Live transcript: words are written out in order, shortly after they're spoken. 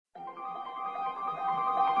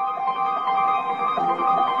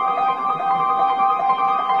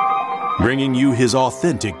bringing you his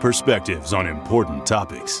authentic perspectives on important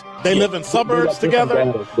topics. They live in suburbs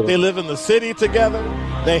together. They live in the city together.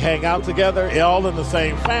 They hang out together, all in the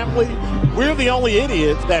same family. We're the only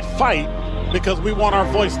idiots that fight because we want our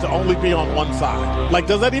voice to only be on one side. Like,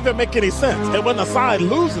 does that even make any sense? And when the side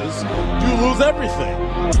loses, you lose everything.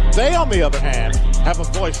 They, on the other hand, have a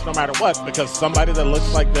voice no matter what, because somebody that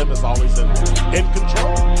looks like them is always in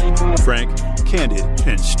control. Frank, candid,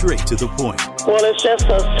 and straight to the point. Well, it's just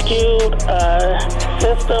a skewed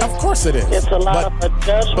system. Of course it is. It's a lot of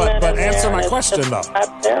adjustment. But answer my question, though.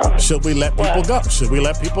 Should we let people go? Should we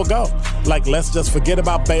let people go? Like, let's just forget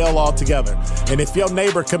about bail altogether. And if your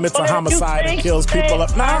neighbor commits a homicide and kills people,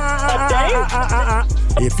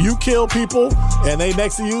 if you kill people and they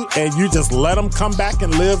next to you and you just let them come back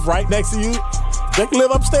and live right next to you, they can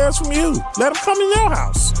live upstairs from you. Let them come in your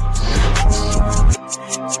house.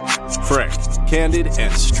 Frank, candid,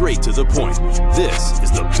 and straight to the point. This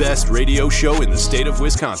is the best radio show in the state of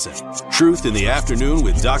Wisconsin. Truth in the Afternoon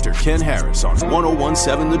with Dr. Ken Harris on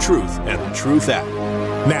 101.7 The Truth and The Truth app.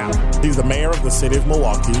 Now, he's the mayor of the city of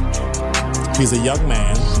Milwaukee. He's a young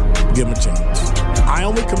man. Give him a chance. I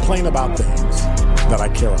only complain about things that I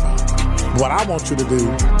care about. What I want you to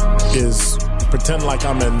do is pretend like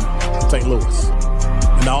I'm in St. Louis.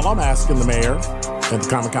 And all I'm asking the mayor and the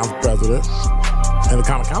Common Council president and the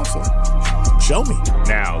Common Council, show me.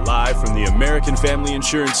 Now, live from the American Family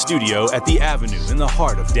Insurance Studio at the Avenue in the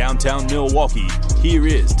heart of downtown Milwaukee, here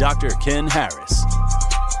is Dr. Ken Harris.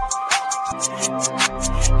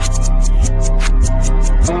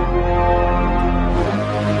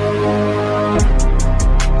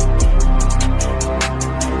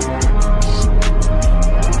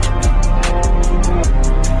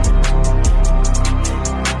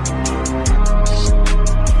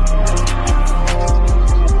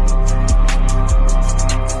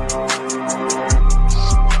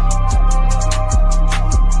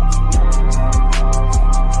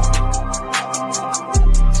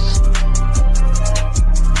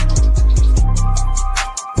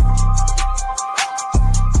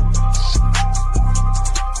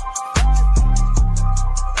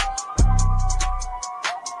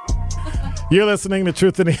 You're listening to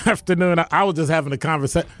Truth in the Afternoon. I was just having a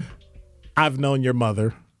conversation. I've known your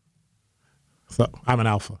mother. So I'm an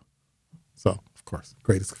alpha. So, of course,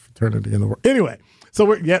 greatest fraternity in the world. Anyway,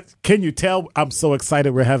 so can you tell I'm so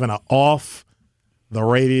excited we're having an off the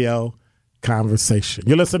radio conversation.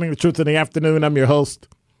 You're listening to Truth in the Afternoon. I'm your host,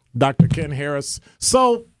 Dr. Ken Harris.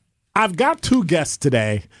 So I've got two guests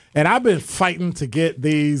today, and I've been fighting to get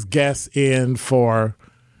these guests in for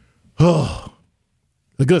a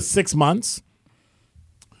good 6 months.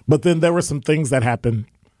 But then there were some things that happened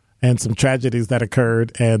and some tragedies that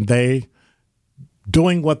occurred, and they,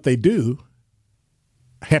 doing what they do,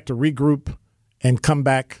 had to regroup and come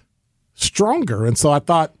back stronger. And so I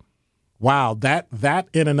thought, wow, that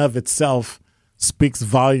in and of itself speaks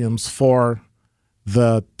volumes for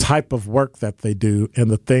the type of work that they do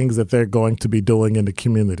and the things that they're going to be doing in the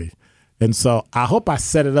community. And so I hope I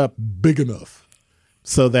set it up big enough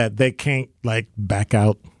so that they can't back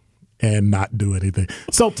out and not do anything.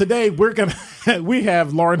 So today we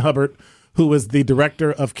have Lauren Hubbard, who is the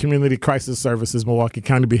Director of Community Crisis Services, Milwaukee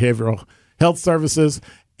County Behavioral Health Services.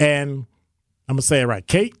 And I'm going to say it right.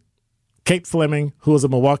 Kate Fleming, who is a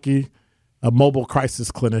mobile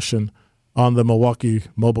crisis clinician on the Milwaukee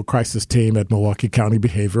Mobile Crisis Team at Milwaukee County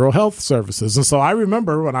Behavioral Health Services. And so I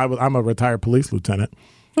remember when I'm a retired police lieutenant,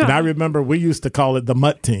 and I remember we used to call it the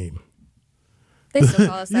MUT team. They still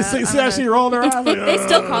call us that. See how she rolled her eyes? They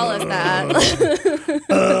still call us that.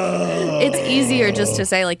 It's easier just to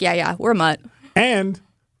say, yeah, we're MUT. And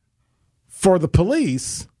for the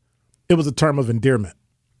police, it was a term of endearment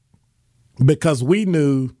because we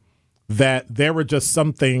knew that there were just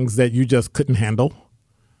some things that you just couldn't handle,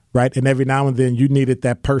 right? And every now and then you needed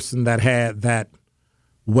that person that had that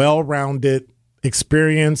well-rounded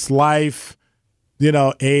experience, life,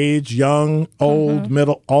 age, young, old,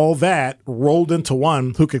 middle, all that rolled into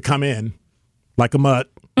one who could come in like a MUT,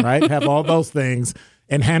 right? Have all those things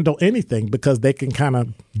and handle anything because they can kind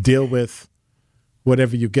of deal with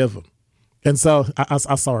whatever you give them. And so I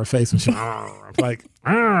saw her face and she was like,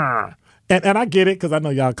 and I get it because I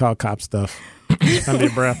know y'all call cop stuff under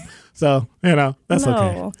your breath. So, that's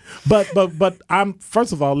okay. But I'm,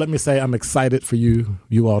 first of all, let me say I'm excited for you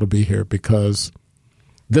all to be here because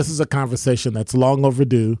this is a conversation that's long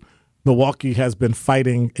overdue. Milwaukee has been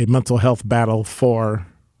fighting a mental health battle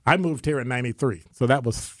I moved here in 93, so that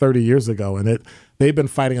was 30 years ago, and they've been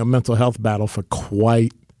fighting a mental health battle for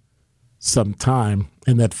quite some time,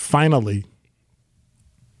 and that finally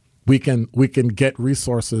we can get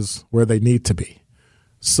resources where they need to be,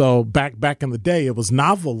 So back in the day, it was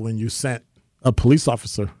novel when you sent a police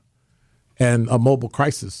officer and a mobile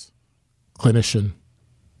crisis clinician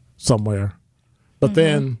somewhere. But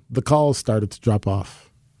then the calls started to drop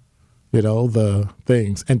off, the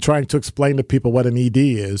things, and trying to explain to people what an ED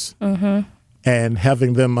is and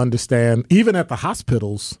having them understand, even at the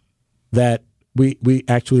hospitals, that we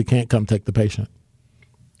actually can't come take the patient.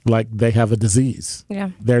 Like they have a disease.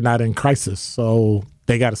 Yeah. They're not in crisis, so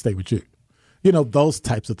they got to stay with you. Those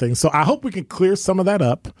types of things. So I hope we can clear some of that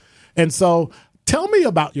up. And so tell me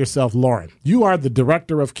about yourself, Lauren. You are the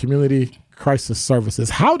Director of Community Crisis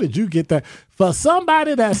Services. How did you get that? For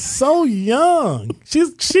somebody that's so young,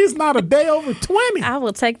 she's not a day over 20. I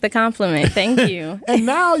will take the compliment. Thank you. And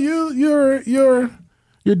now you're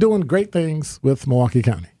doing great things with Milwaukee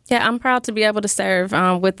County. Yeah, I'm proud to be able to serve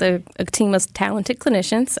with a team of talented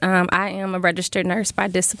clinicians. I am a registered nurse by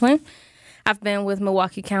discipline. I've been with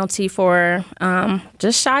Milwaukee County for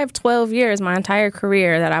just shy of 12 years, my entire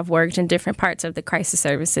career that I've worked in different parts of the crisis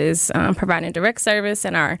services, providing direct service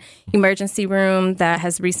in our emergency room that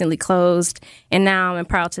has recently closed. And now I'm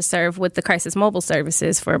proud to serve with the crisis mobile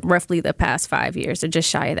services for roughly the past 5 years, or just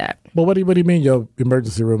shy of that. Well, what do you mean your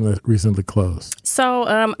emergency room that recently closed?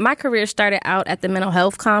 So my career started out at the mental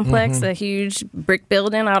health complex, a huge brick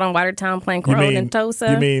building out on Watertown Plank Road in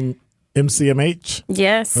Tosa. You mean MCMH?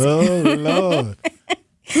 Yes. Oh, Lord.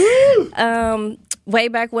 Way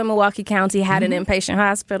back when Milwaukee County had an inpatient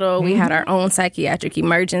hospital, we had our own psychiatric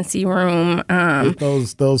emergency room.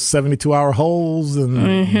 Those 72-hour holes. And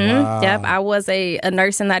wow. Yep, I was a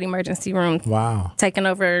nurse in that emergency room. Wow. Taking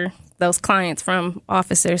over those clients from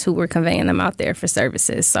officers who were conveying them out there for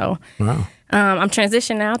services. So wow. I'm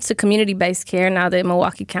transitioning now to community-based care now that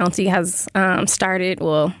Milwaukee County has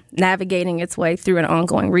navigating its way through an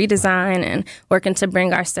ongoing redesign and working to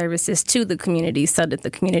bring our services to the community so that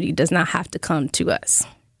the community does not have to come to us.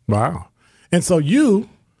 Wow. And so you,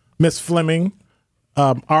 Ms. Fleming,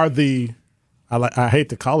 are the, I hate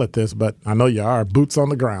to call it this, but I know you are, boots on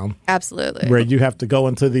the ground. Absolutely. Where you have to go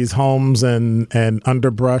into these homes and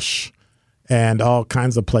underbrush and all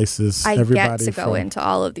kinds of places. I get to go into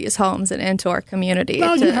all of these homes and into our community.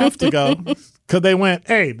 No, you have to go. Because they went,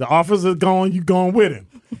 hey, the officer's going, you going with him.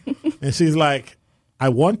 And she's like, I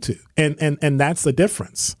want to. And that's the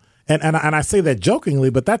difference. And I say that jokingly,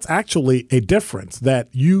 but that's actually a difference, that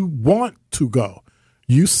you want to go.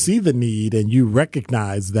 You see the need and you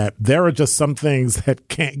recognize that there are just some things that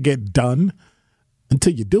can't get done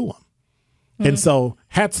until you do them. Mm-hmm. And so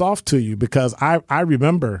hats off to you, because I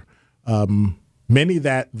remember many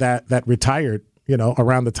that retired,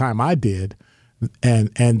 around the time I did,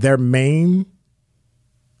 and their main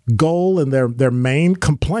goal and their main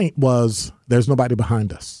complaint was there's nobody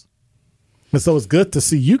behind us. And so it's good to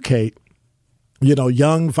see you, Kate,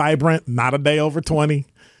 young, vibrant, not a day over 20,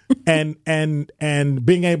 and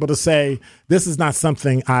being able to say, this is not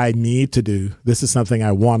something I need to do. This is something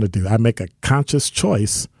I want to do. I make a conscious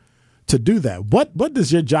choice to do that. What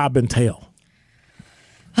does your job entail?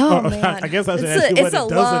 Oh, man. I guess I should ask you what it doesn't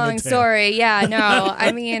It's a long entail. story. Yeah, no.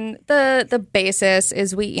 I mean, the basis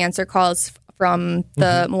is we answer calls from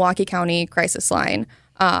the Milwaukee County Crisis Line.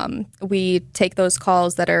 We take those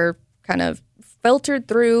calls that are kind of filtered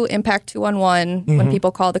through Impact 211 when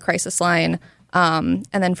people call the crisis line. And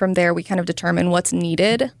then from there, we kind of determine what's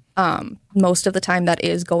needed. Most of the time that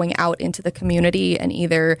is going out into the community and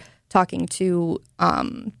either talking to,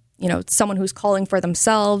 someone who's calling for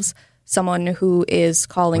themselves, someone who is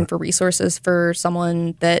calling for resources for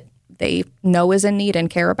someone that they know is in need and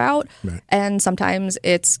care about. Right. And sometimes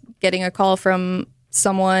it's getting a call from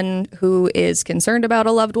someone who is concerned about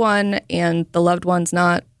a loved one and the loved one's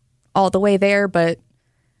not all the way there, but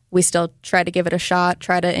we still try to give it a shot,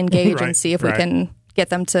 try to engage and see if we can get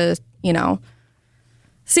them to,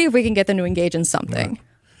 engage in something. Right.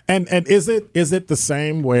 And is it the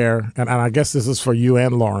same where, and I guess this is for you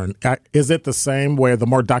and Lauren, is it the same where the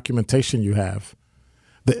more documentation you have,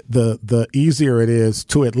 the easier it is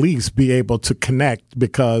to at least be able to connect?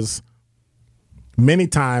 Because many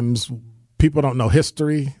times people don't know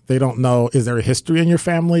history. They don't know, is there a history in your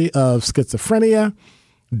family of schizophrenia?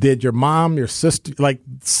 Did your mom, your sister, like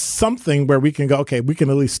something where we can go, okay, we can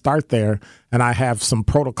at least start there and I have some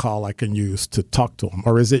protocol I can use to talk to them?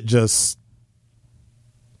 Or is it just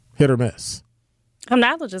hit or miss?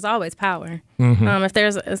 Knowledge is always power. If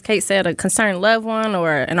there's, as Kate said, a concerned loved one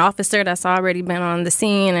or an officer that's already been on the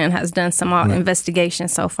scene and has done some investigation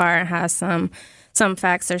so far and has some some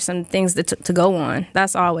facts or some things to go on.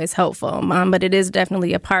 That's always helpful. But it is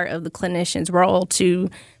definitely a part of the clinician's role to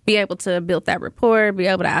be able to build that rapport, be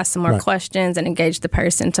able to ask some more questions and engage the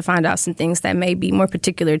person to find out some things that may be more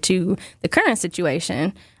particular to the current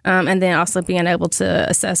situation. And then also being able to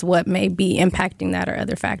assess what may be impacting that or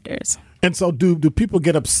other factors. And so do people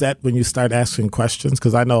get upset when you start asking questions?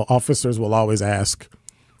 Because I know officers will always ask,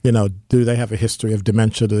 do they have a history of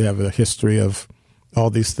dementia? Do they have a history of all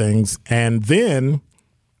these things? And then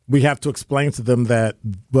we have to explain to them that,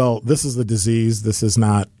 well, this is a disease. This is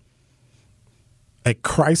not a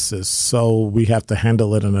crisis. So we have to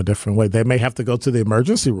handle it in a different way. They may have to go to the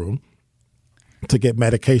emergency room to get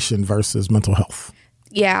medication versus mental health.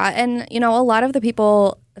 Yeah. And, a lot of the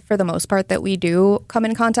people, for the most part, that we do come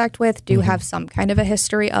in contact with do have some kind of a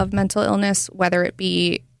history of mental illness, whether it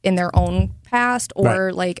be in their own past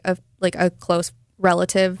or like a close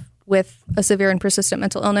relative with a severe and persistent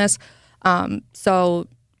mental illness. So,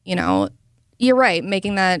 you're right,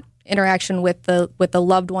 making that interaction with the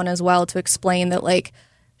loved one as well to explain that, like,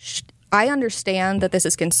 I understand that this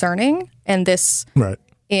is concerning and this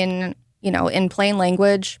in plain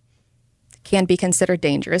language can be considered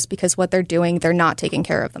dangerous because what they're doing, they're not taking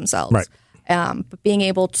care of themselves. Right. But being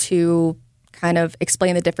able to kind of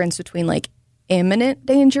explain the difference between like imminent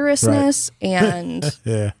dangerousness and,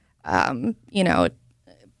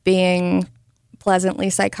 being pleasantly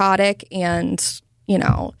psychotic and,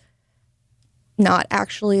 not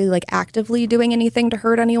actually like actively doing anything to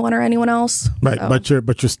hurt anyone or anyone else. Right. So.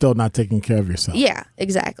 But you're still not taking care of yourself. Yeah,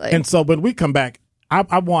 exactly. And so when we come back, I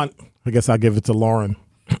guess I'll give it to Lauren,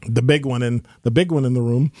 the big one in the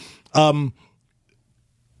room.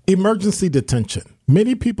 Emergency detention.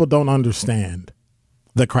 Many people don't understand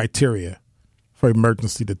the criteria for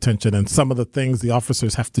emergency detention and some of the things the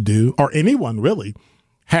officers have to do, or anyone really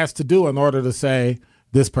has to do in order to say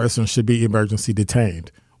this person should be emergency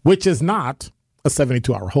detained, which is not a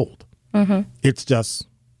 72-hour hold. Mm-hmm. It's just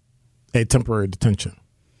a temporary detention.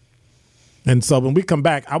 And so when we come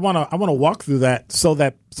back, I want to walk through that so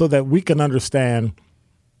that we can understand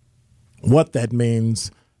what that means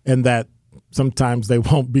and that sometimes they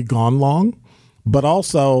won't be gone long, but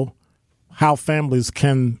also how families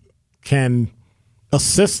can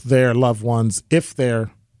assist their loved ones if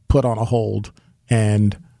they're put on a hold,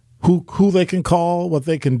 and who they can call, what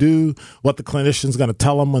they can do, what the clinician's going to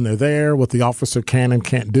tell them when they're there, what the officer can and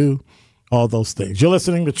can't do, all those things. You're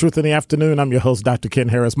listening to Truth in the Afternoon. I'm your host, Dr. Ken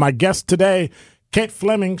Harris. My guest today, Kate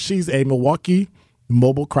Fleming. She's a Milwaukee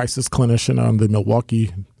mobile crisis clinician on the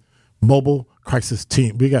Milwaukee Mobile Crisis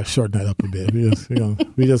Team. We got to shorten that up a bit. We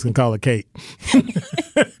just can call her Kate.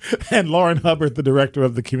 And Lauren Hubbard, the director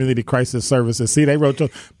of the Community Crisis Services. See, they wrote to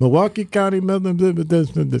Milwaukee County. We got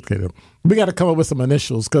to come up with some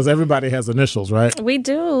initials because everybody has initials, right? We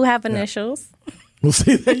do have initials. Well,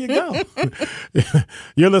 see, there you go.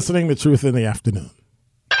 You're listening to Truth in the Afternoon.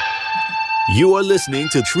 You are listening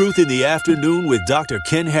to Truth in the Afternoon with Dr.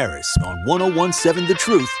 Ken Harris on 1017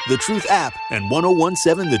 The Truth app, and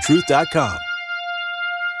 1017thetruth.com.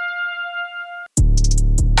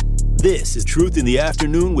 This is Truth in the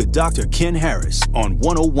Afternoon with Dr. Ken Harris on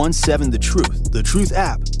 1017 The Truth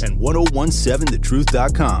app, and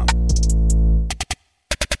 1017thetruth.com.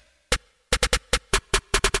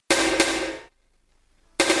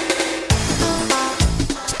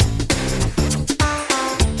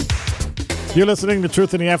 You're listening to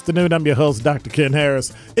Truth in the Afternoon. I'm your host, Dr. Ken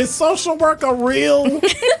Harris. Is social work a real,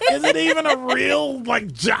 is it even a real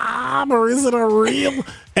job, or is it a real?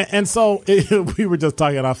 And so we were just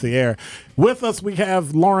talking off the air. With us, we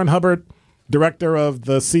have Lauren Hubbard, director of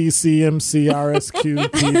the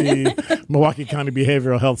CCMCRSQPD, Milwaukee County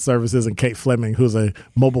Behavioral Health Services, and Kate Fleming, who's a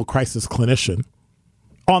mobile crisis clinician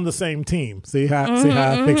on the same team. See how I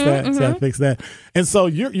fixed that? Mm-hmm. See how I fixed that? And so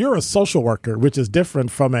you're a social worker, which is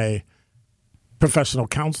different from a professional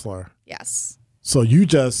counselor. Yes. So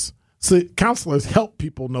counselors help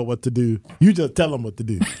people know what to do. You just tell them what to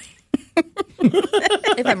do.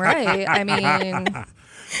 If I'm right, I mean, I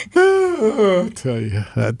tell you,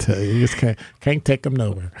 you just can't take them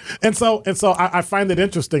nowhere. And so I find it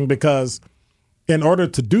interesting because in order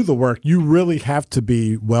to do the work, you really have to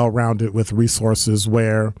be well-rounded with resources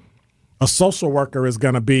where a social worker is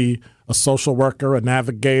going to be a social worker, a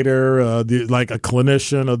navigator, like a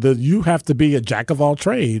clinician. You have to be a jack of all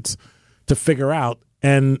trades to figure out.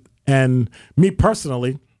 And me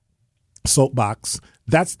personally, soapbox,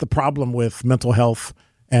 that's the problem with mental health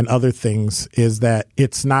and other things, is that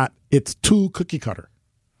it's too cookie cutter.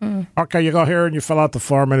 Okay, you go here and you fill out the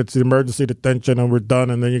form and it's the emergency detention and we're done.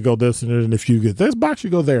 And then you go this and if you get this box, you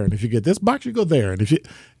go there. And if you get this box, you go there. And if you,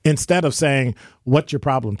 instead of saying, what's your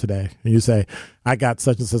problem today? And you say, I got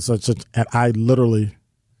such and such and such, and I literally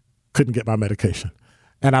couldn't get my medication.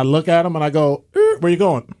 And I look at them and I go, where you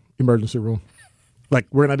going? Emergency room. Like,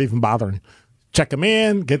 we're not even bothering. Check them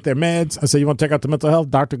in, get their meds. I say, you want to check out the mental health?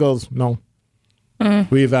 Doctor goes, no.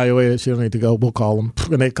 We evaluated. She don't need to go. We'll call them.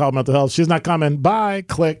 And they call mental health. She's not coming. Bye.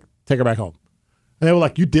 Click. Take her back home. And they were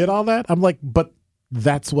like, you did all that? I'm like, but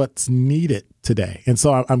that's what's needed today. And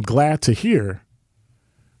so I'm glad to hear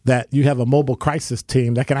that you have a mobile crisis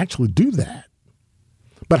team that can actually do that.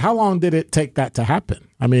 But how long did it take that to happen?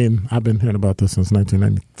 I mean, I've been hearing about this since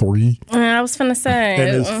 1993. I was going to say.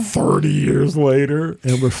 And it's 30 years later,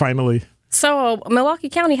 and we're finally... So Milwaukee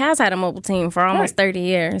County has had a mobile team for almost 30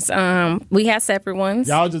 years. We had separate ones.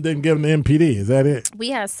 Y'all just didn't give them the MPD. Is that it?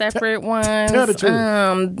 We had separate ones. Tell the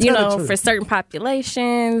truth. For certain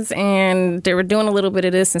populations, and they were doing a little bit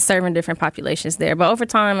of this and serving different populations there. But over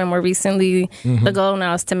time and more recently, the goal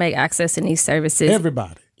now is to make access to these services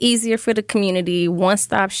easier for the community.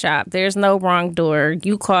 One-stop shop. There's no wrong door.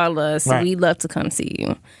 You call us. Right. We'd love to come see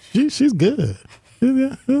you. She's good.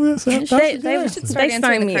 They should start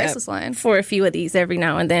answering the crisis line for a few of these every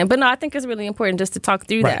now and then. But no, I think it's really important just to talk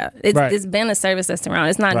through that. It's been a service that's around.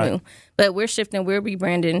 It's not new. But we're shifting, we're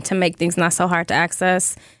rebranding to make things not so hard to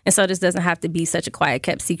access. And so this doesn't have to be such a quiet,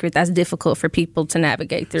 kept secret that's difficult for people to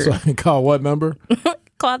navigate through. So I can call what number?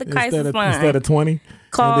 Call the crisis line. Instead of 20?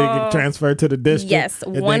 Call, and they get transferred to the district. Yes,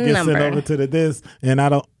 and one then get number. Sent over to the this. And I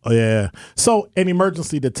don't, So an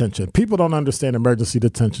emergency detention. People don't understand emergency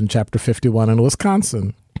detention, Chapter 51 in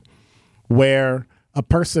Wisconsin, where a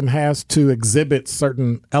person has to exhibit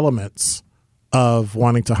certain elements of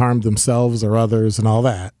wanting to harm themselves or others and all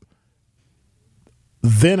that.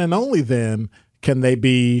 Then and only then can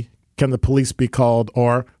the police be called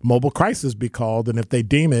or mobile crisis be called. And if they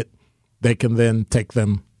deem it, they can then take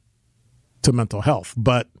them to mental health.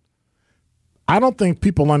 But I don't think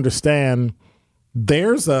people understand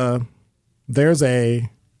there's a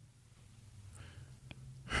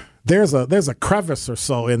crevice or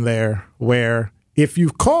so in there where if you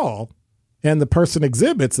call and the person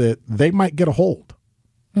exhibits it, they might get a hold.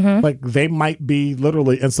 Like they might be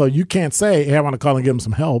literally, and so you can't say, hey, I want to call and give them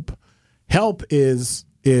some help. Help is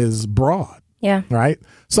broad. Yeah. Right?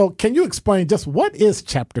 So can you explain just what is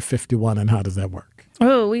Chapter 51 and how does that work?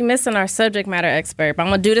 Oh, we missing our subject matter expert. But I'm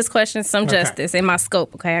going to do this question some justice in my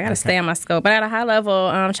scope. Okay, I got to stay on my scope. But at a high level,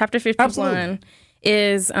 Chapter 51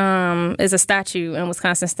 is a statute in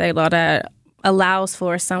Wisconsin state law that allows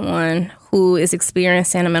for someone who is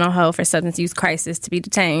experiencing a mental health or substance use crisis to be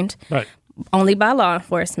detained only by law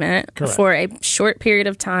enforcement for a short period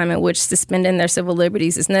of time in which suspending their civil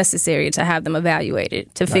liberties is necessary to have them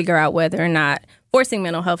evaluated to figure out whether or not forcing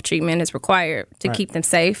mental health treatment is required to keep them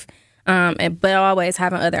safe. But always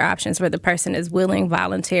having other options where the person is willing,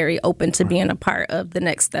 voluntary, open to being a part of the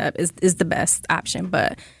next step is the best option.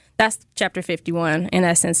 But that's Chapter 51. In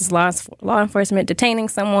essence, is law enforcement detaining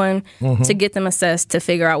someone to get them assessed to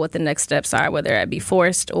figure out what the next steps are, whether it be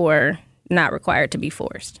forced or not required to be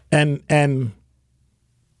forced. And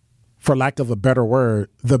for lack of a better word,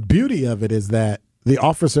 the beauty of it is that the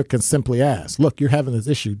officer can simply ask, look, you're having this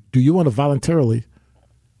issue. Do you want to voluntarily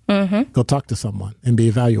go talk to someone and be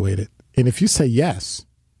evaluated? And if you say yes,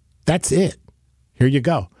 that's it. Here you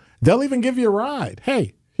go. They'll even give you a ride.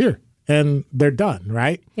 Hey, here. And they're done,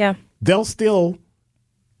 right? Yeah. They'll still,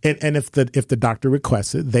 and if the doctor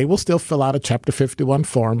requests it, they will still fill out a Chapter 51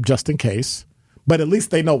 form just in case. But at least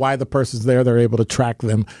they know why the person's there. They're able to track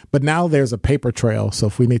them. But now there's a paper trail. So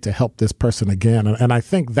if we need to help this person again, and I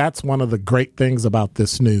think that's one of the great things about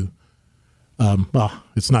this new,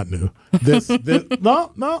 it's not new.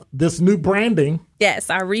 This new branding. Yes,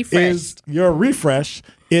 our refresh. Your refresh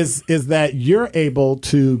is that you're able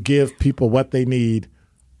to give people what they need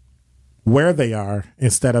where they are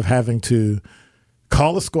instead of having to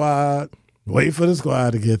call a squad, wait for the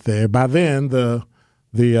squad to get there. By then, the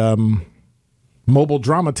mobile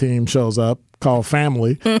drama team shows up called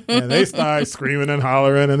Family, and they start screaming and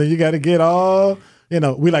hollering, and then you got to get all,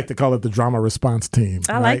 we like to call it the drama response team.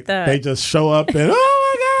 I like that. They just show up and,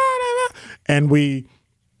 oh my God, and we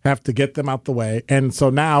have to get them out the way. And so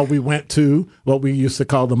now we went to what we used to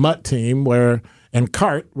call the Mutt team and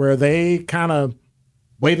CART, where they kind of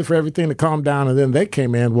waited for everything to calm down, and then they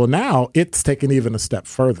came in. Well, now it's taken even a step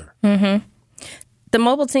further. The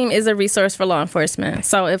mobile team is a resource for law enforcement.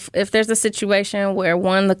 So if there's a situation where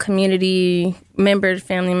the community member,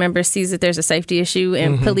 family member sees that there's a safety issue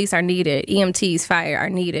and police are needed, EMTs, fire are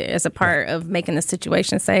needed as a part of making the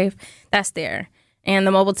situation safe, that's there. And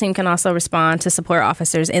the mobile team can also respond to support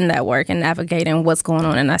officers in that work and navigating what's going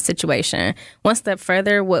on in that situation. One step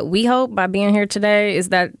further, what we hope by being here today is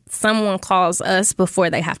that someone calls us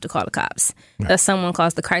before they have to call the cops. Right. That someone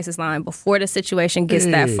calls the crisis line before the situation gets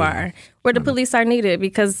that far, where the police are needed,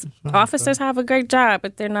 because officers have a great job,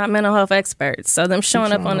 but they're not mental health experts. So them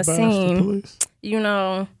showing up on the scene,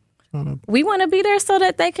 we want to be there so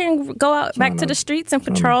that they can go out back to the streets and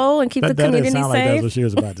patrol and keep the community safe. That's what she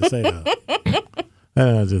was about to say, though.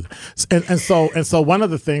 And so one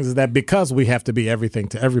of the things is that because we have to be everything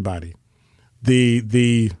to everybody,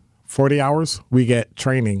 the 40 hours we get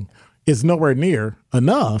training is nowhere near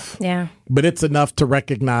enough. Yeah. But it's enough to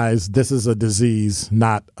recognize this is a disease,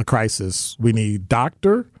 not a crisis. We need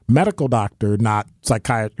medical doctor, not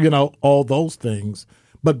psychiatrist, all those things.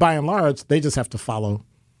 But by and large, they just have to follow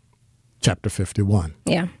Chapter 51.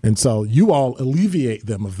 Yeah. And so you all alleviate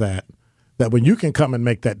them of that when you can come and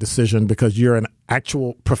make that decision because you're an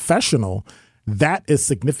actual professional, that is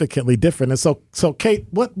significantly different. And so Kate,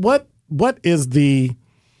 what is the,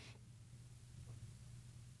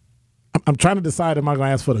 I'm trying to decide, am I going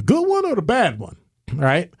to ask for the good one or the bad one?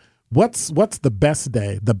 Right? What's the best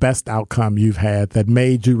day, the best outcome you've had that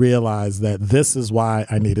made you realize that this is why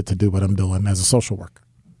I needed to do what I'm doing as a social worker?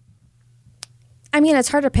 I mean, it's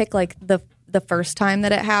hard to pick like the first time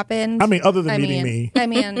that it happened. I mean, other than meeting me. I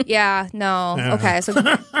mean, yeah, no. Okay, so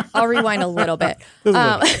I'll rewind a little bit. But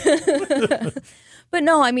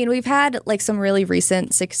no, I mean, we've had like some really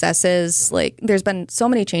recent successes. Like there's been so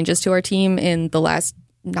many changes to our team in the last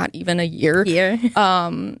not even a year.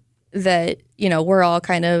 That, we're all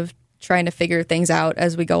kind of trying to figure things out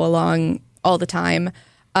as we go along all the time.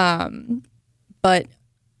 But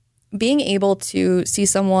being able to see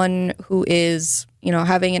someone who is,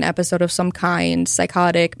 having an episode of some kind,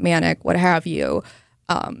 psychotic, manic, what have you,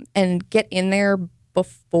 and get in there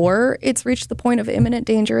before it's reached the point of imminent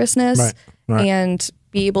dangerousness, right. And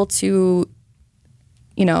be able to,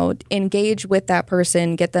 engage with that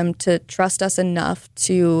person, get them to trust us enough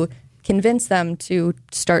to convince them to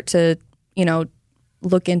start to,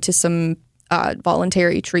 look into some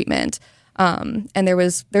voluntary treatment. And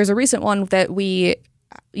there's a recent one that we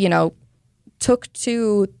took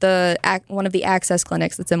to one of the access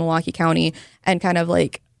clinics that's in Milwaukee County and kind of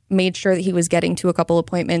like made sure that he was getting to a couple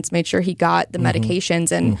appointments, made sure he got the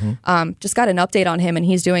medications, and just got an update on him, and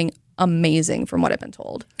he's doing amazing from what I've been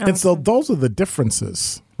told. And so those are the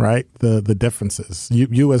differences, right? The differences.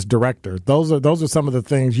 You as director, those are some of the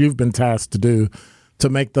things you've been tasked to do to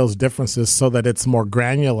make those differences so that it's more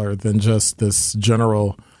granular than just this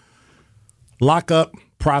general lockup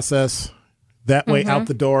process. That way out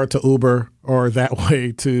the door to Uber or that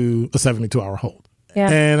way to a 72-hour hold. Yeah.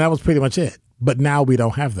 And that was pretty much it. But now we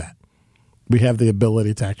don't have that. We have the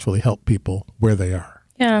ability to actually help people where they are.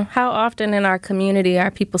 Yeah. How often in our community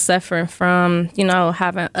are people suffering from,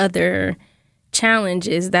 having other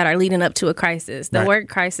challenges that are leading up to a crisis? The word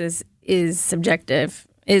crisis is subjective.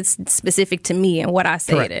 It's specific to me and what I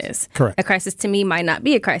say it is. Correct. A crisis to me might not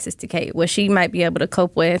be a crisis to Kate. What she might be able to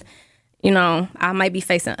cope with, I might be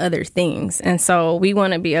facing other things. And so we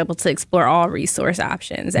want to be able to explore all resource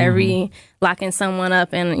options. Locking someone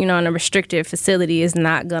up in a restricted facility is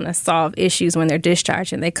not going to solve issues when they're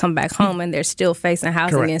discharged and they come back home and they're still facing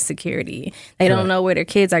housing insecurity. They don't know where their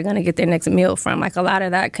kids are going to get their next meal from. Like a lot of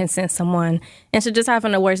that can send someone into just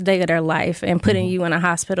having the worst day of their life, and putting you in a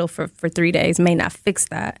hospital for 3 days may not fix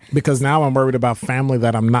that. Because now I'm worried about family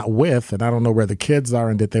that I'm not with, and I don't know where the kids are,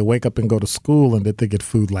 and did they wake up and go to school, and did they get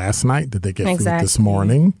food last night? Did they get food this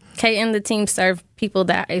morning? Kate and the team serve people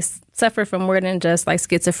that suffer from more than just like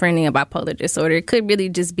schizophrenia, bipolar disorder. It could really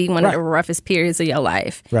just be one of the roughest periods of your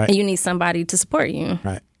life, and you need somebody to support you.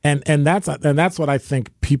 Right, and that's what I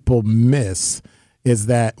think people miss, is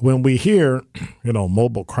that when we hear,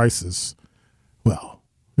 mobile crisis, well,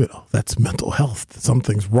 that's mental health.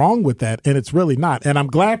 Something's wrong with that, and it's really not. And I'm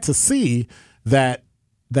glad to see that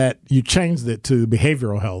you changed it to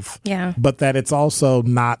behavioral health. Yeah, but that it's also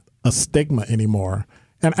not a stigma anymore.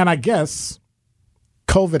 And I guess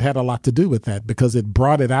COVID had a lot to do with that, because it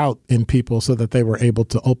brought it out in people so that they were able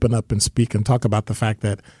to open up and speak and talk about the fact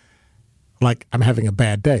that, like, I'm having a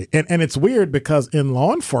bad day. And it's weird because in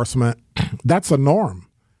law enforcement, that's a norm.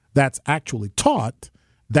 That's actually taught,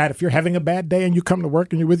 that if you're having a bad day and you come to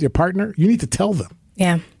work and you're with your partner, you need to tell them.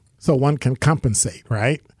 Yeah. So one can compensate,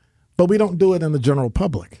 right? But we don't do it in the general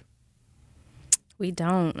public. We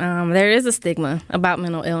don't. There is a stigma about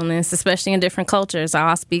mental illness, especially in different cultures.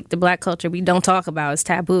 I'll speak the Black culture. We don't talk about it. It's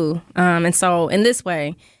taboo. And so in this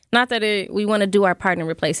way, Not that we want to do our part in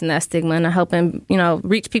replacing that stigma and to helping,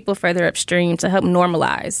 reach people further upstream to help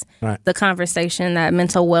normalize the conversation that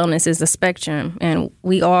mental wellness is a spectrum, and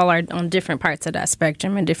we all are on different parts of that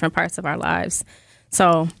spectrum and different parts of our lives.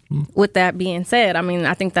 So with that being said,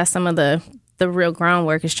 I think that's some of the real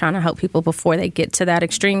groundwork is trying to help people before they get to that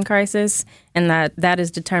extreme crisis, and that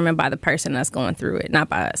is determined by the person that's going through it, not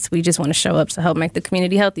by us. We just want to show up to help make the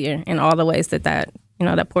community healthier in all the ways that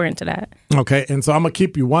pour into that. Okay, and so I'm going to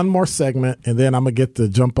keep you one more segment, and then I'm going to get to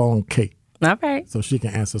jump on Kate. All right. So she can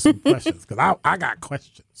answer some questions, because I got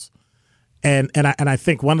questions. And I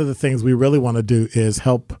think one of the things we really want to do is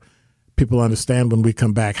help people understand when we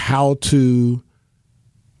come back how to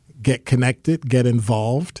get connected, get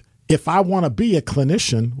involved. If I want to be a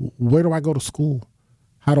clinician, where do I go to school?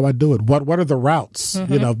 How do I do it? What are the routes?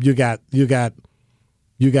 Mm-hmm.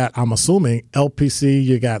 You got, I'm assuming, LPC,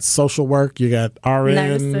 you got social work, you got RN,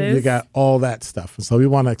 nurses. You got all that stuff. And so we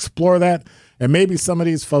want to explore that. And maybe some of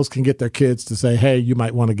these folks can get their kids to say, hey, you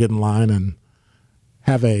might want to get in line and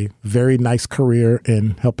have a very nice career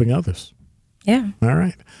in helping others. Yeah. All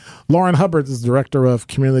right. Lauren Hubbard is Director of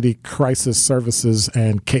Community Crisis Services,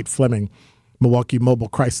 and Kate Fleming, Milwaukee Mobile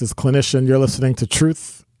Crisis Clinician. You're listening to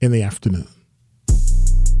Truth in the Afternoon.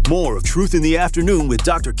 More of Truth in the Afternoon with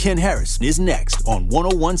Dr. Ken Harris is next on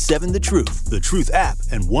 1017 The Truth, The Truth app,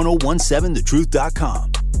 and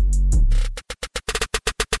 1017thetruth.com.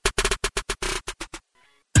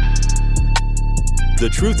 The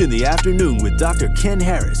Truth in the Afternoon with Dr. Ken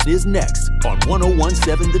Harris is next on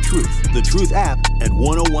 1017 The Truth, The Truth app, and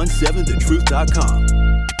 1017thetruth.com.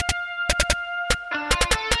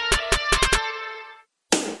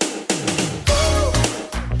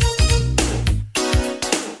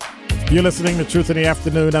 You're listening to Truth in the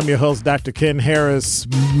Afternoon. I'm your host, Dr. Ken Harris.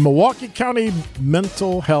 Milwaukee County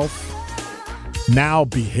Mental Health, now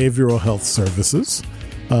Behavioral Health Services.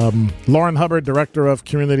 Lauren Hubbard, Director of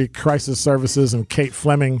Community Crisis Services, and Kate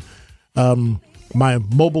Fleming, my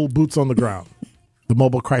mobile boots on the ground, the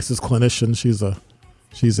mobile crisis clinician. She's a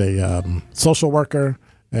social worker,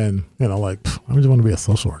 and I just want to be a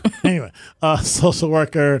social worker. Anyway, a social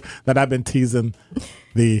worker that I've been teasing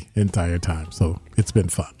the entire time, so it's been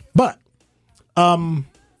fun. But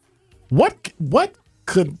what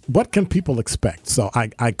can people expect? So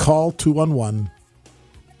I call 211,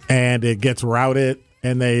 and it gets routed,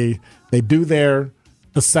 and they do their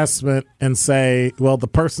assessment and say, well, the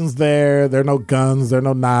person's there. There are no guns. There are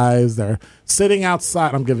no knives. They're sitting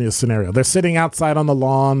outside. I'm giving you a scenario. They're sitting outside on the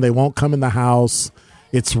lawn. They won't come in the house.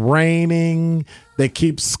 It's raining. They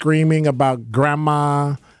keep screaming about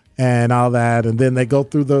grandma and all that. And then they go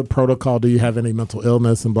through the protocol. Do you have any mental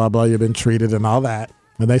illness and blah, blah. You've been treated and all that.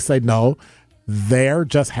 And they say, no, they're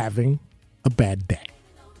just having a bad day.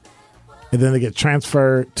 And then they get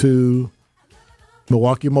transferred to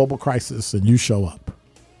Milwaukee Mobile Crisis, and you show up.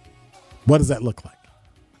 What does that look like?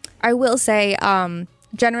 I will say,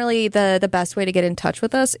 generally, the best way to get in touch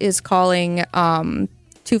with us is calling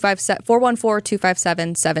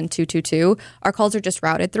 414-257-7222. Our calls are just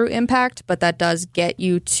routed through Impact, but that does get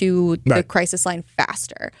you to the crisis line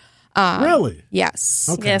faster. Really? Yes.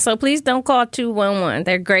 Okay. Yeah, so please don't call 211.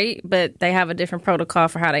 They're great, but they have a different protocol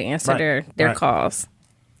for how they answer their calls.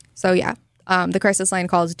 So, yeah. The crisis line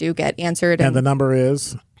calls do get answered. And the number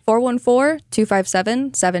is?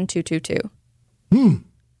 414-257-7222.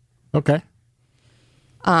 Okay.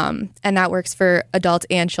 And that works for adults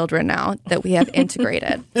and children now that we have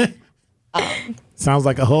integrated. Sounds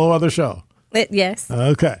like a whole other show. Yes.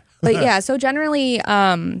 Okay. But yeah, so generally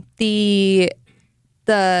the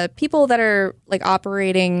people that are like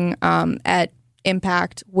operating at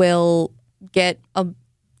Impact will get a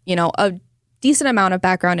decent amount of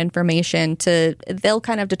background information they'll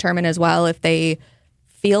kind of determine as well if they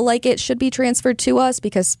feel like it should be transferred to us,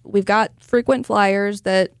 because we've got frequent flyers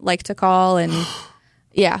that like to call, and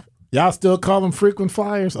yeah. Y'all still call them frequent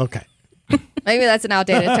flyers? Okay. Maybe that's an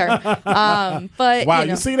outdated term. But wow,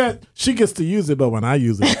 you see that? She gets to use it, but when I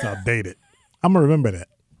use it, it's outdated. I'm going to remember that.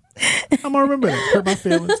 Hurt my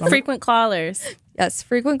feelings. Frequent callers. Yes,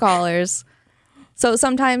 frequent callers. So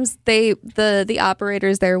sometimes the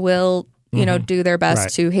operators there will do their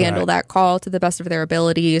best to handle that call to the best of their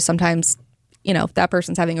ability. Sometimes, if that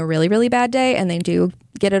person's having a really, really bad day and they do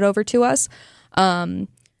get it over to us.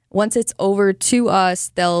 Once it's over to us,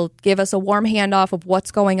 they'll give us a warm handoff of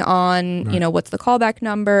what's going on, what's the callback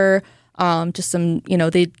number, just some,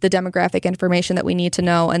 the demographic information that we need to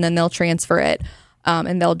know, and then they'll transfer it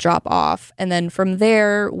and they'll drop off. And then from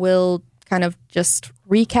there, we'll kind of just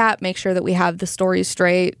recap, make sure that we have the story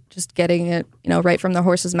straight, just getting it, right from the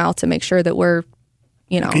horse's mouth to make sure that we're,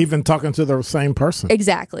 even talking to the same person.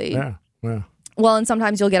 Exactly. Yeah. Well, and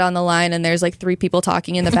sometimes you'll get on the line and there's like 3 people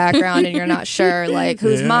talking in the background and you're not sure like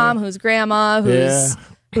who's mom, who's grandma,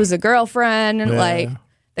 who's a girlfriend. Yeah. Like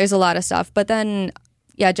there's a lot of stuff. But then,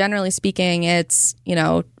 yeah, generally speaking, it's,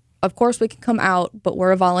 of course we can come out, but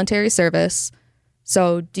we're a voluntary service.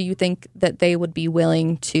 So do you think that they would be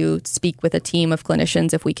willing to speak with a team of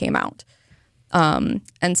clinicians if we came out?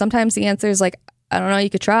 And sometimes the answer is like, I don't know, you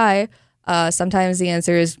could try. Sometimes the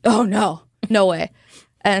answer is, oh, no way.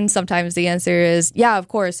 And sometimes the answer is, yeah, of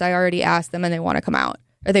course, I already asked them and they want to come out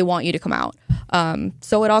or they want you to come out.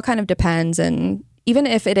 So it all kind of depends. And even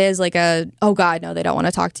if it is like oh, God, no, they don't want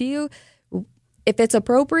to talk to you. If it's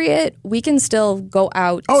appropriate, we can still go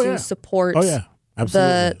out to support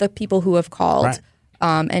the people who have called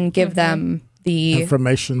and give them the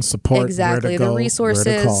information, support, exactly, the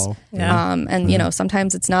resources. And,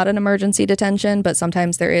 sometimes it's not an emergency detention, but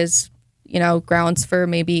sometimes there is, grounds for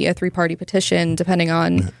maybe a 3-party petition, depending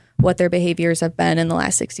on what their behaviors have been in the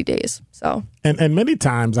last 60 days. So, and many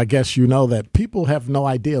times, I guess, that people have no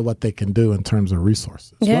idea what they can do in terms of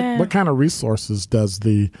resources. Yeah. What kind of resources does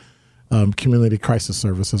the community crisis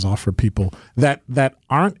services offer people that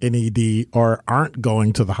aren't in ED or aren't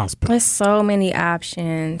going to the hospital? There's so many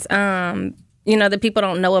options, that people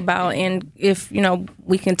don't know about. And if,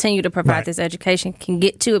 we continue to provide this education, can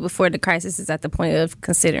get to it before the crisis is at the point of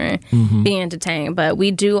considering being detained. But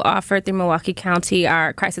we do offer through Milwaukee County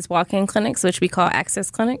our crisis walk-in clinics, which we call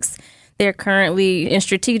access clinics. They're currently and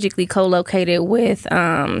strategically co-located with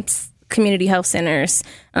community health centers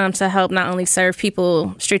to help not only serve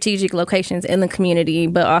people strategic locations in the community,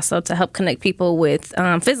 but also to help connect people with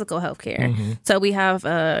physical health care. So we have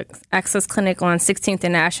a access clinic on 16th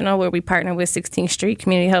and National where we partner with 16th Street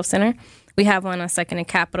Community Health Center. We have one on 2nd and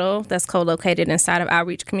Capitol that's co-located inside of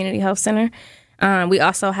Outreach Community Health Center. We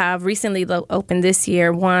also have recently opened this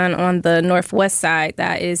year one on the northwest side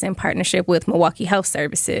that is in partnership with Milwaukee Health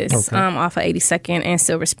Services off of 82nd and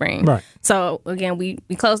Silver Spring. Right. So, again, we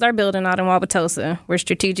closed our building out in Wauwatosa. We're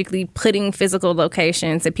strategically putting physical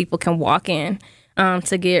locations that people can walk in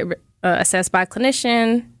to get assessed by a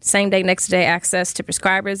clinician, same day, next day access to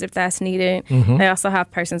prescribers if that's needed. They also have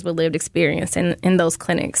persons with lived experience in those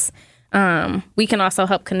clinics. We can also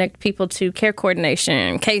help connect people to care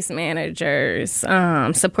coordination, case managers,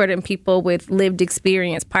 supporting people with lived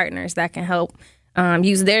experience partners that can help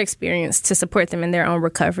use their experience to support them in their own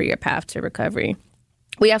recovery or path to recovery.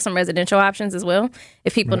 We have some residential options as well.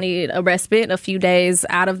 If people need a respite, a few days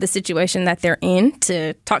out of the situation that they're in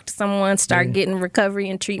to talk to someone, start getting recovery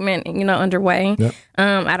and treatment, underway.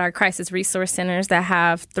 At our crisis resource centers that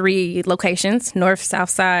have 3 locations, north, south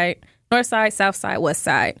side, south side, west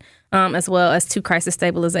side. As well as 2 crisis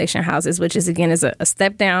stabilization houses, which is a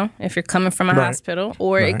step down if you're coming from a hospital,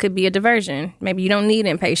 or it could be a diversion. Maybe you don't need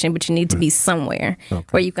inpatient, but you need to be somewhere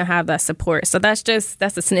where you can have that support. So that's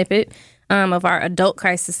a snippet of our adult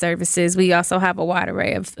crisis services. We also have a wide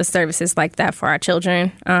array of services like that for our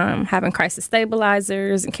children, having crisis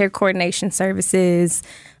stabilizers and care coordination services,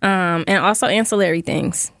 and also ancillary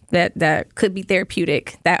things that could be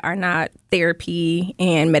therapeutic that are not therapy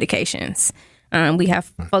and medications. We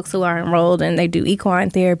have folks who are enrolled and they do equine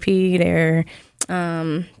therapy. They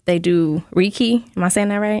do Reiki. Am I saying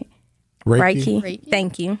that right? Reiki.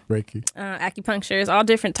 Thank you. Reiki. Acupuncture, all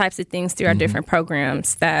different types of things through our different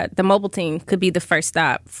programs that the mobile team could be the first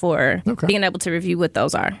stop for being able to review what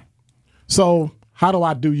those are. So how do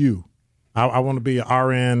I do you? I want to be an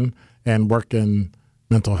RN and work in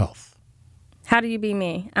mental health. How do you be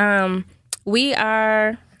me? We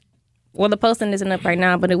are... Well, the posting isn't up right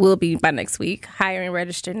now, but it will be by next week. Hiring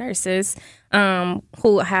registered nurses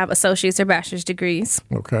who have associate's or bachelor's degrees.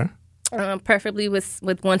 Okay. Preferably with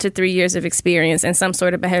 1 to 3 years of experience in some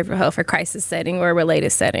sort of behavioral health or crisis setting or a related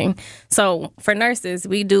setting. So for nurses,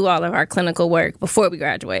 we do all of our clinical work before we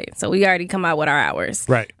graduate. So we already come out with our hours.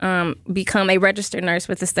 Right. Become a registered nurse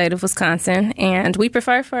with the state of Wisconsin. And we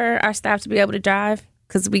prefer for our staff to be able to drive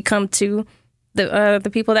because we come to the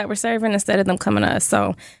people that we're serving instead of them coming to us.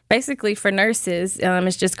 So basically for nurses,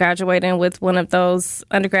 it's just graduating with one of those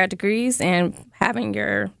undergrad degrees and having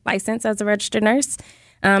your license as a registered nurse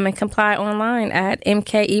and comply online at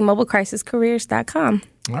mkemobilecrisiscareers.com.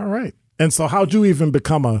 All right. And so how'd you even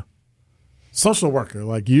become a social worker?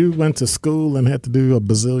 Like you went to school and had to do a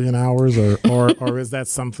bazillion hours or is that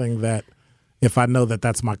something that if I know that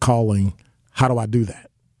that's my calling, how do I do that?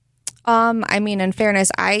 In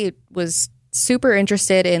fairness, I was super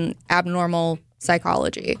interested in abnormal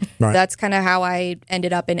psychology. Right. That's kind of how I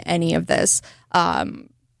ended up in any of this. I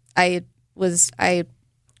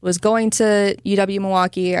was going to UW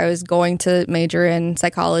Milwaukee. I was going to major in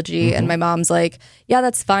psychology. And my mom's like, yeah,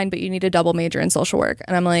 that's fine, but you need a double major in social work.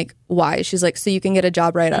 And I'm like, why? She's like, so you can get a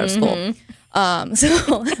job right out of school.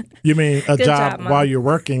 So You mean a job Mom. while you're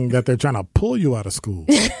working that they're trying to pull you out of school?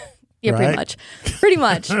 yeah, right? pretty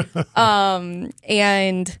much.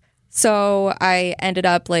 And so I ended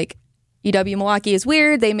up like, UW Milwaukee is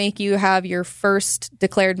weird. They make you have your first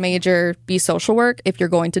declared major be social work if you're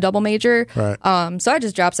going to double major. Right. So I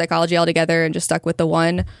just dropped psychology altogether and just stuck with the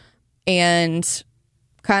one and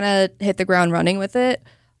kind of hit the ground running with it.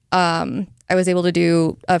 I was able to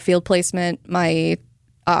do a field placement my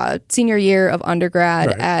senior year of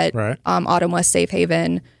undergrad at Autumn West Safe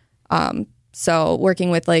Haven. So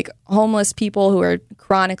working with like homeless people who are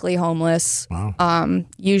chronically homeless,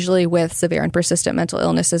 usually with severe and persistent mental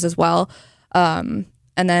illnesses as well. And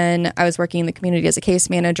then I was working in the community as a case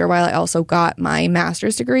manager while I also got my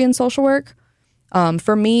master's degree in social work.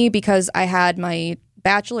 For me, because I had my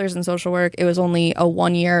bachelor's in social work, it was only a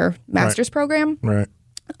 1-year master's program. Right.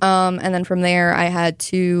 And then from there, I had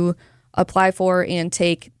to apply for and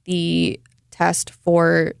take the test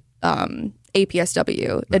for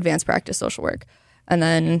APSW, Advanced Practice Social Work. And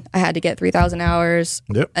then I had to get 3,000 hours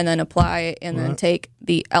and then apply and then take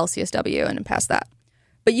the LCSW and then pass that.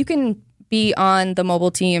 But you can be on the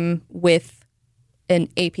mobile team with an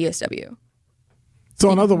APSW.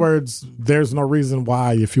 So in other words, there's no reason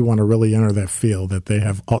why, if you want to really enter that field, that they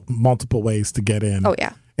have multiple ways to get in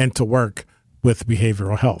and to work with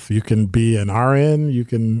behavioral health. You can be an RN, you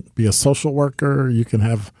can be a social worker, you can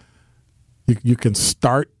have, you can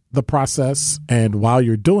start the process, and while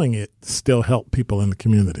you're doing it, still help people in the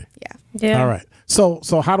community. Yeah. All right. So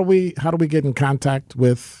how do we get in contact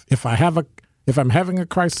with if I'm having a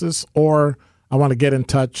crisis, or I want to get in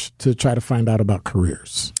touch to try to find out about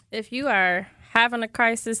careers? If you are having a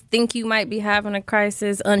crisis, think you might be having a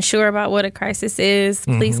crisis, unsure about what a crisis is,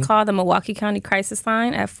 please call the Milwaukee County Crisis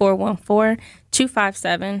Line at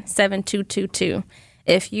 414-257-7222.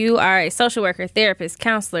 If you are a social worker, therapist,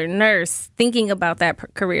 counselor, nurse, thinking about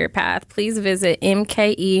that career path, please visit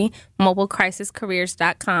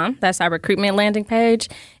mkemobilecrisiscareers.com. That's our recruitment landing page.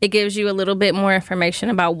 It gives you a little bit more information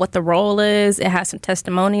about what the role is. It has some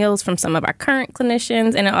testimonials from some of our current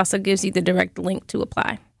clinicians, and it also gives you the direct link to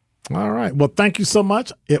apply. All right. Well, thank you so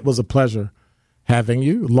much. It was a pleasure having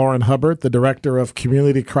you. Lauren Hubbard, the Director of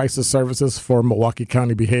Community Crisis Services for Milwaukee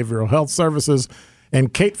County Behavioral Health Services,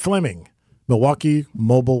 and Kate Fleming, Milwaukee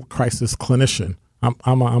Mobile Crisis Clinician. I'm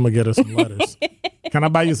going to get her some letters. Can I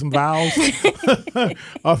buy you some vowels?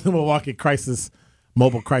 Of the Milwaukee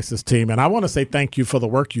Mobile Crisis Team. And I want to say thank you for the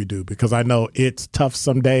work you do, because I know it's tough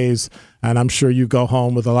some days, and I'm sure you go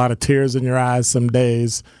home with a lot of tears in your eyes some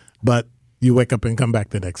days, but you wake up and come back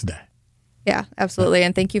the next day. Yeah, absolutely.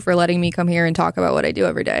 And thank you for letting me come here and talk about what I do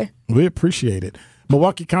every day. We appreciate it.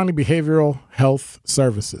 Milwaukee County Behavioral Health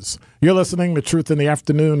Services. You're listening to Truth in the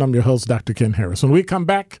Afternoon. I'm your host, Dr. Ken Harris. When we come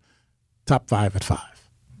back, Top 5 at 5.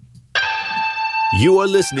 You are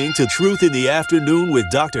listening to Truth in the Afternoon with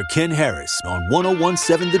Dr. Ken Harris on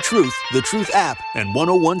 1017 The Truth app, and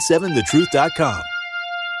 1017thetruth.com.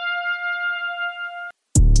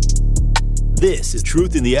 This is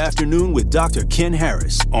Truth in the Afternoon with Dr. Ken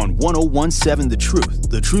Harris on 1017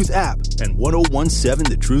 The Truth app, and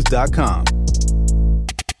 1017thetruth.com.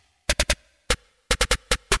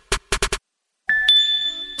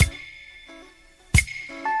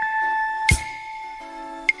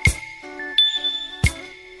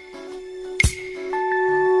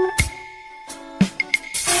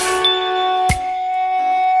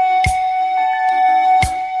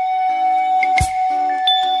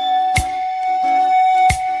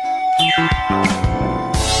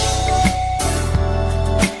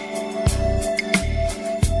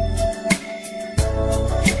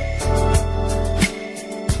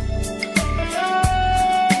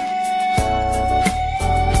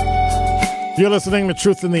 You're listening to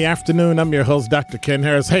Truth in the Afternoon. I'm your host, Dr. Ken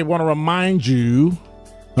Harris. Hey, want to remind you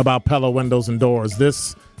about Pella Windows and Doors.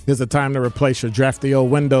 This is the time to replace your drafty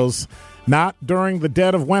old windows, not during the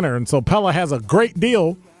dead of winter. And so Pella has a great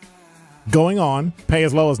deal going on. Pay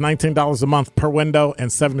as low as $19 a month per window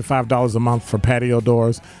and $75 a month for patio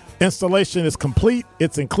doors. Installation is complete.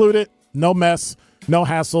 It's included. No mess, no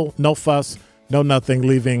hassle, no fuss, no nothing,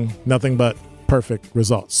 leaving nothing but perfect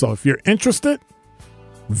results. So if you're interested,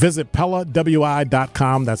 visit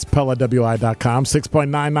PellaWI.com. That's PellaWI.com.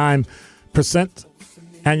 6.99%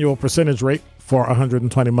 annual percentage rate for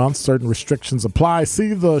 120 months. Certain restrictions apply.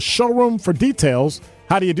 See the showroom for details.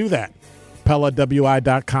 How do you do that?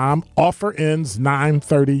 PellaWI.com. Offer ends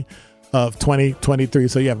 9/30 of 2023.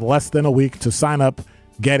 So you have less than a week to sign up,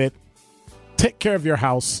 get it take care of your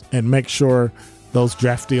house and make sure those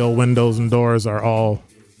drafty old windows and doors are all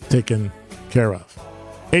taken care of.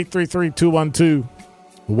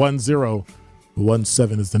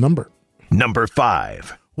 833-212-1017 is the number. Number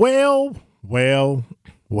 5. Well.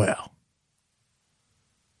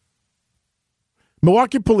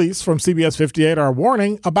 Milwaukee police from CBS 58 are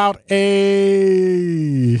warning about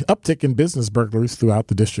a uptick in business burglaries throughout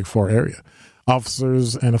the District 4 area.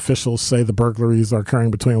 Officers and officials say the burglaries are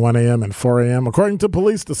occurring between 1 a.m. and 4 a.m. According to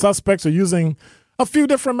police, the suspects are using a few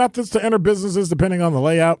different methods to enter businesses depending on the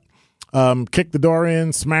layout. Kick the door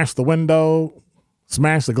in, smash the window,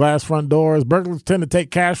 smash the glass front doors. Burglars tend to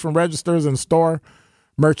take cash from registers and store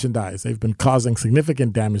merchandise. They've been causing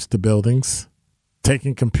significant damage to buildings,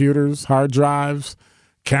 taking computers, hard drives,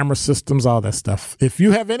 camera systems, all that stuff. If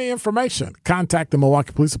you have any information, contact the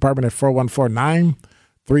Milwaukee Police Department at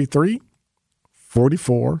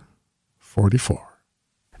 414-933-4444.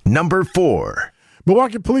 Number 4.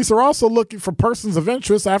 Milwaukee police are also looking for persons of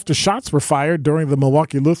interest after shots were fired during the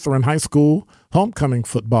Milwaukee Lutheran High School homecoming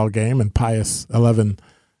football game in Pius 11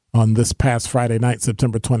 on this past Friday night,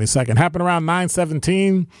 September 22nd. Happened around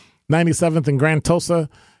 9:17, 97th and Grand Tosa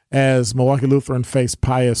as Milwaukee Lutheran faced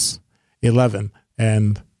Pius 11.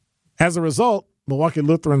 And as a result, Milwaukee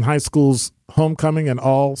Lutheran High School's homecoming and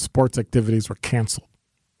all sports activities were canceled.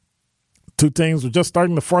 Two teams were just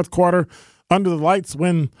starting the fourth quarter under the lights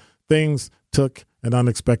when things took an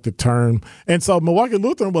unexpected turn. And so Milwaukee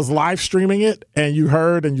Lutheran was live streaming it, and you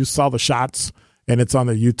heard and you saw the shots, and it's on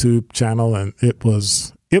their YouTube channel, and it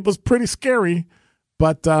was pretty scary,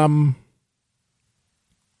 but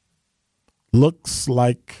looks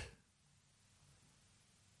like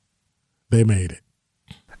they made it.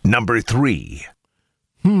 Number 3.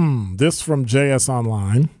 This from JS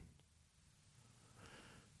Online.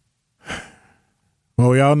 Well,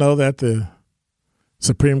 we all know that the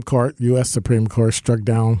Supreme Court, U.S. Supreme Court, struck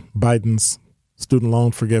down Biden's student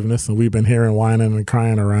loan forgiveness, and we've been hearing whining and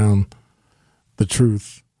crying around the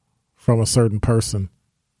truth from a certain person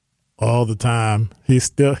all the time.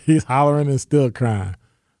 He's hollering and still crying.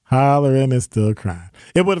 Hollering and still crying.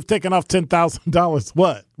 It would have taken off $10,000.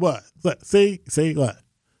 What? See what?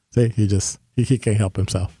 See, he can't help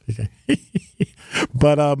himself. He can't.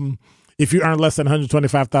 But if you earn less than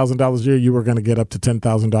 $125,000 a year, you were going to get up to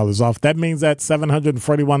 $10,000 off. That means that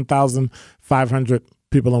 741,500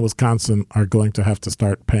 people in Wisconsin are going to have to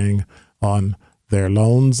start paying on their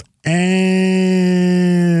loans.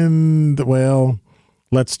 And, well,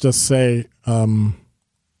 let's just say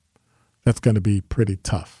that's going to be pretty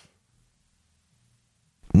tough.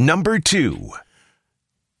 Number 2.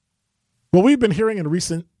 Well, we've been hearing in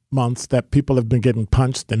recent months that people have been getting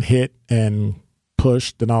punched and hit and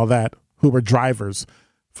pushed and all that who were drivers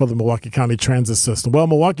for the Milwaukee County Transit System. Well,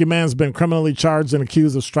 Milwaukee man's been criminally charged and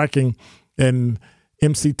accused of striking an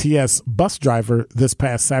MCTS bus driver this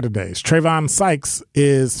past Saturday. Trayvon Sykes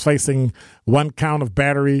is facing 1 count of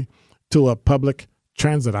battery to a public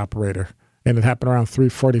transit operator, and it happened around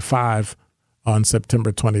 3:45 on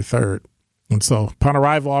September 23rd. And so upon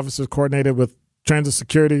arrival, officers coordinated with transit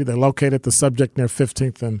security. They located the subject near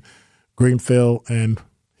 15th and Greenfield, and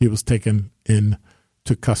he was taken into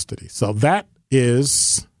custody. So that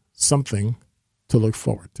is something to look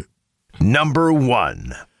forward to. Number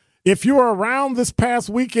 1. If you were around this past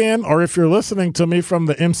weekend, or if you're listening to me from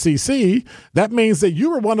the MCC, that means that you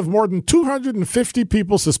were one of more than 250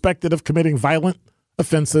 people suspected of committing violent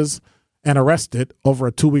offenses and arrested over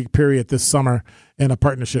a 2-week period this summer in a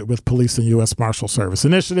partnership with police and U.S. Marshal Service.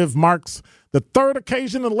 Initiative marks the third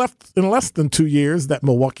occasion in less than 2 years that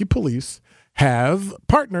Milwaukee police have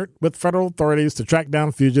partnered with federal authorities to track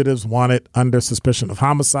down fugitives wanted under suspicion of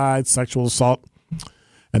homicide, sexual assault,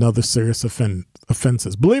 and other serious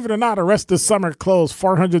offenses. Believe it or not, arrests this summer closed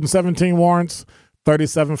 417 warrants,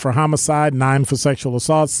 37 for homicide, 9 for sexual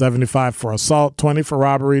assault, 75 for assault, 20 for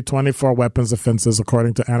robbery, 24 weapons offenses,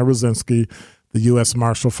 according to Anna Rosinski, the U.S.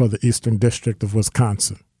 Marshal for the Eastern District of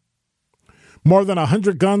Wisconsin. More than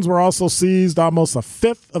 100 guns were also seized, almost a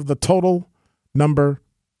fifth of the total number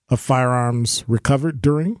of firearms recovered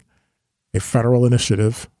during a federal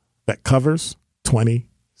initiative that covers 20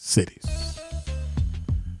 cities.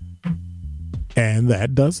 And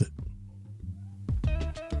that does it.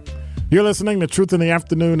 You're listening to Truth in the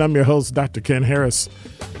Afternoon. I'm your host, Dr. Ken Harris.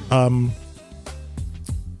 I'm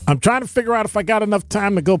trying to figure out if I got enough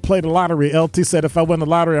time to go play the lottery. LT said if I win the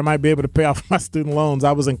lottery, I might be able to pay off my student loans.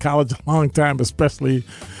 I was in college a long time, especially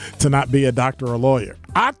to not be a doctor or a lawyer.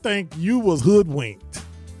 I think you was hoodwinked,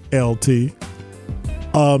 LT.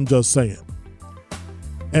 Just saying.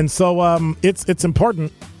 And so it's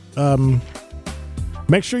important.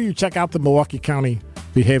 Make sure you check out the Milwaukee County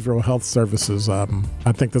behavioral health services. I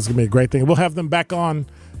think this is going to be a great thing. We'll have them back on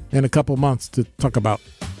in a couple months to talk about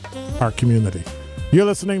our community. You're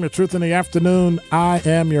listening to Truth in the Afternoon. I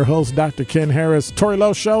am your host, Dr. Ken Harris. Tori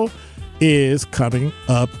Lowe Show is coming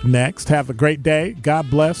up next. Have a great day. God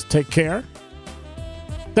bless. Take care.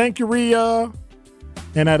 Thank you, Rhea.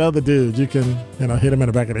 And that other dude, you can hit him in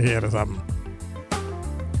the back of the head or something.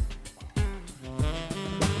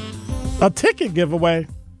 A ticket giveaway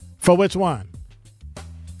for which one?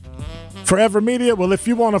 Forever Media. Well, if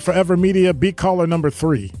you want a Forever Media, be caller number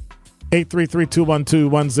 3.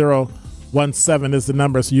 833-212-1017 is the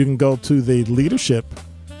number, so you can go to the leadership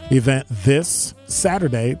event this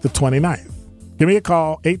Saturday, the 29th. Give me a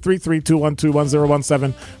call,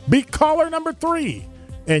 833-212-1017. Be caller number 3,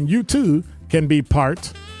 and you too can be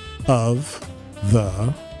part of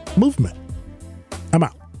the movement. I'm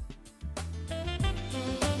out.